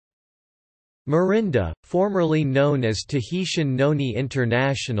Morinda, formerly known as Tahitian Noni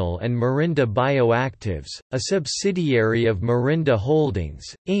International and Morinda Bioactives, a subsidiary of Morinda Holdings,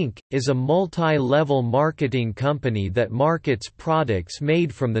 Inc., is a multi-level marketing company that markets products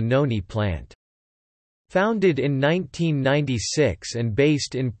made from the noni plant. Founded in 1996 and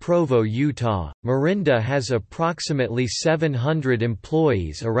based in Provo, Utah, Morinda has approximately 700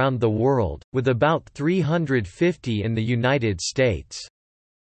 employees around the world, with about 350 in the United States.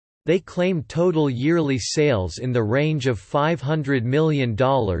 They claim total yearly sales in the range of $500 million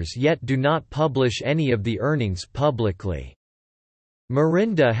yet do not publish any of the earnings publicly.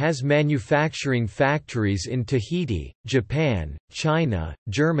 Morinda has manufacturing factories in Tahiti, Japan, China,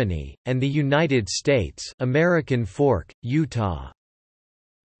 Germany, and the United States, American Fork, Utah.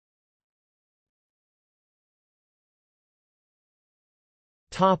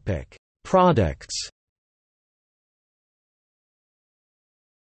 Topic: Products.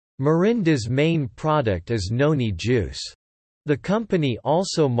 Morinda's main product is noni juice. The company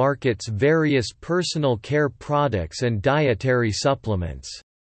also markets various personal care products and dietary supplements.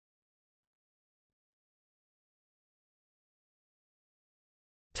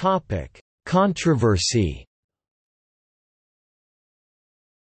 Topic: Controversy.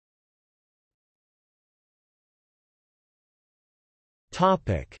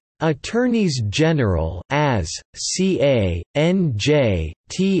 Topic: Attorneys General as CanJTX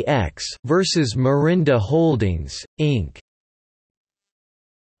versus Morinda Holdings, Inc.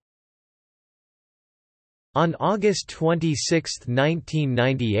 On August 26,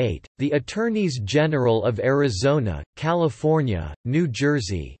 1998, the Attorneys General of Arizona, California, New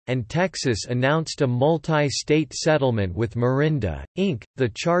Jersey, and Texas announced a multi-state settlement with Morinda, Inc., the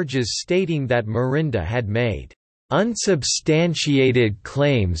charges stating that Morinda had made unsubstantiated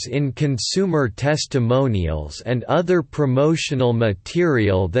claims in consumer testimonials and other promotional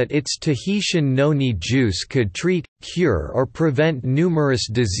material that its Tahitian noni juice could treat, cure or prevent numerous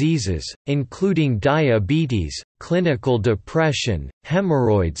diseases, including diabetes, clinical depression,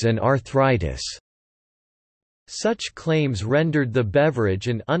 hemorrhoids and arthritis. Such claims rendered the beverage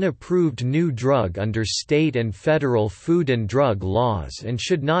an unapproved new drug under state and federal food and drug laws and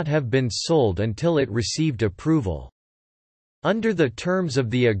should not have been sold until it received approval. Under the terms of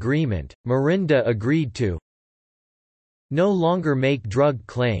the agreement, Morinda agreed to no longer make drug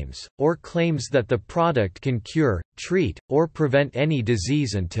claims, or claims that the product can cure, treat, or prevent any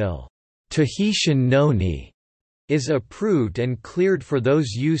disease until Tahitian noni is approved and cleared for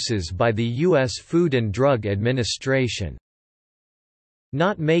those uses by the U.S. Food and Drug Administration.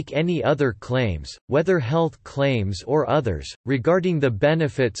 Not make any other claims, whether health claims or others, regarding the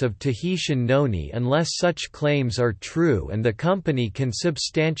benefits of Tahitian noni unless such claims are true and the company can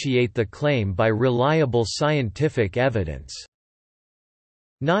substantiate the claim by reliable scientific evidence.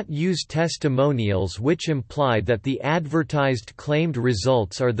 Not use testimonials which imply that the advertised claimed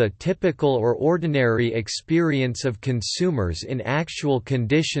results are the typical or ordinary experience of consumers in actual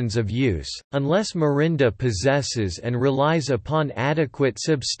conditions of use, unless Morinda possesses and relies upon adequate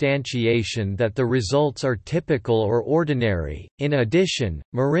substantiation that the results are typical or ordinary. In addition,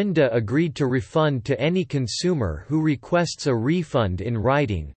 Morinda agreed to refund to any consumer who requests a refund in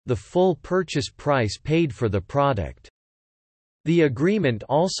writing the full purchase price paid for the product. The agreement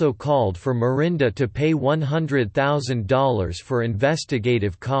also called for Morinda to pay $100,000 for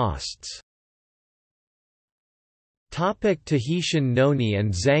investigative costs. Tahitian Noni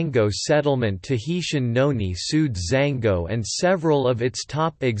and XanGo settlement. Tahitian Noni sued XanGo and several of its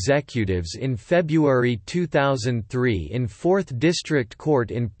top executives in February 2003 in 4th District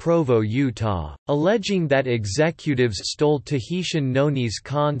Court in Provo, Utah, alleging that executives stole Tahitian Noni's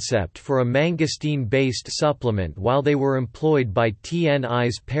concept for a mangosteen-based supplement while they were employed by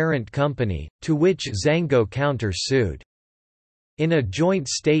TNI's parent company, to which XanGo counter-sued. In a joint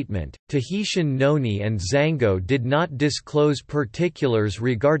statement, Tahitian Noni and XanGo did not disclose particulars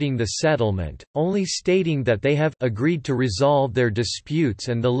regarding the settlement, only stating that they have agreed to resolve their disputes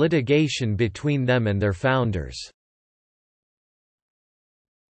and the litigation between them and their founders.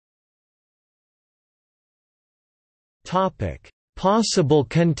 Possible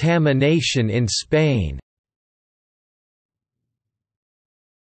contamination in Spain.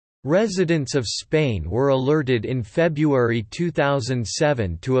 Residents of Spain were alerted in February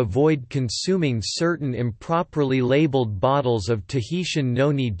 2007 to avoid consuming certain improperly labeled bottles of Tahitian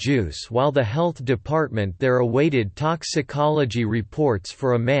noni juice while the health department there awaited toxicology reports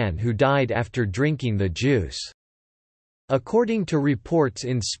for a man who died after drinking the juice. According to reports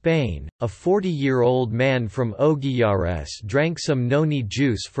in Spain, a 40-year-old man from Oguiares drank some noni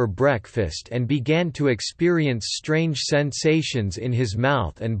juice for breakfast and began to experience strange sensations in his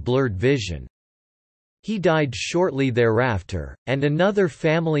mouth and blurred vision. He died shortly thereafter, and another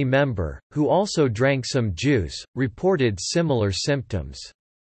family member, who also drank some juice, reported similar symptoms.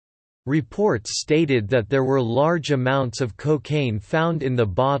 Reports stated that there were large amounts of cocaine found in the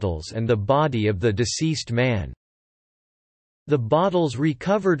bottles and the body of the deceased man. The bottles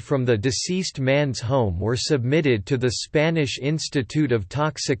recovered from the deceased man's home were submitted to the Spanish Institute of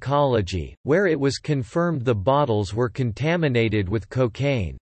Toxicology, where it was confirmed the bottles were contaminated with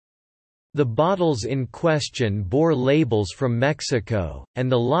cocaine. The bottles in question bore labels from Mexico,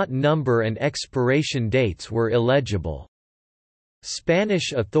 and the lot number and expiration dates were illegible.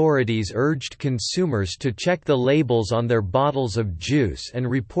 Spanish authorities urged consumers to check the labels on their bottles of juice and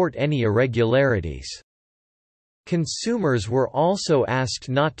report any irregularities. Consumers were also asked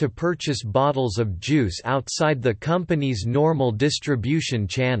not to purchase bottles of juice outside the company's normal distribution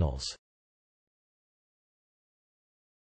channels.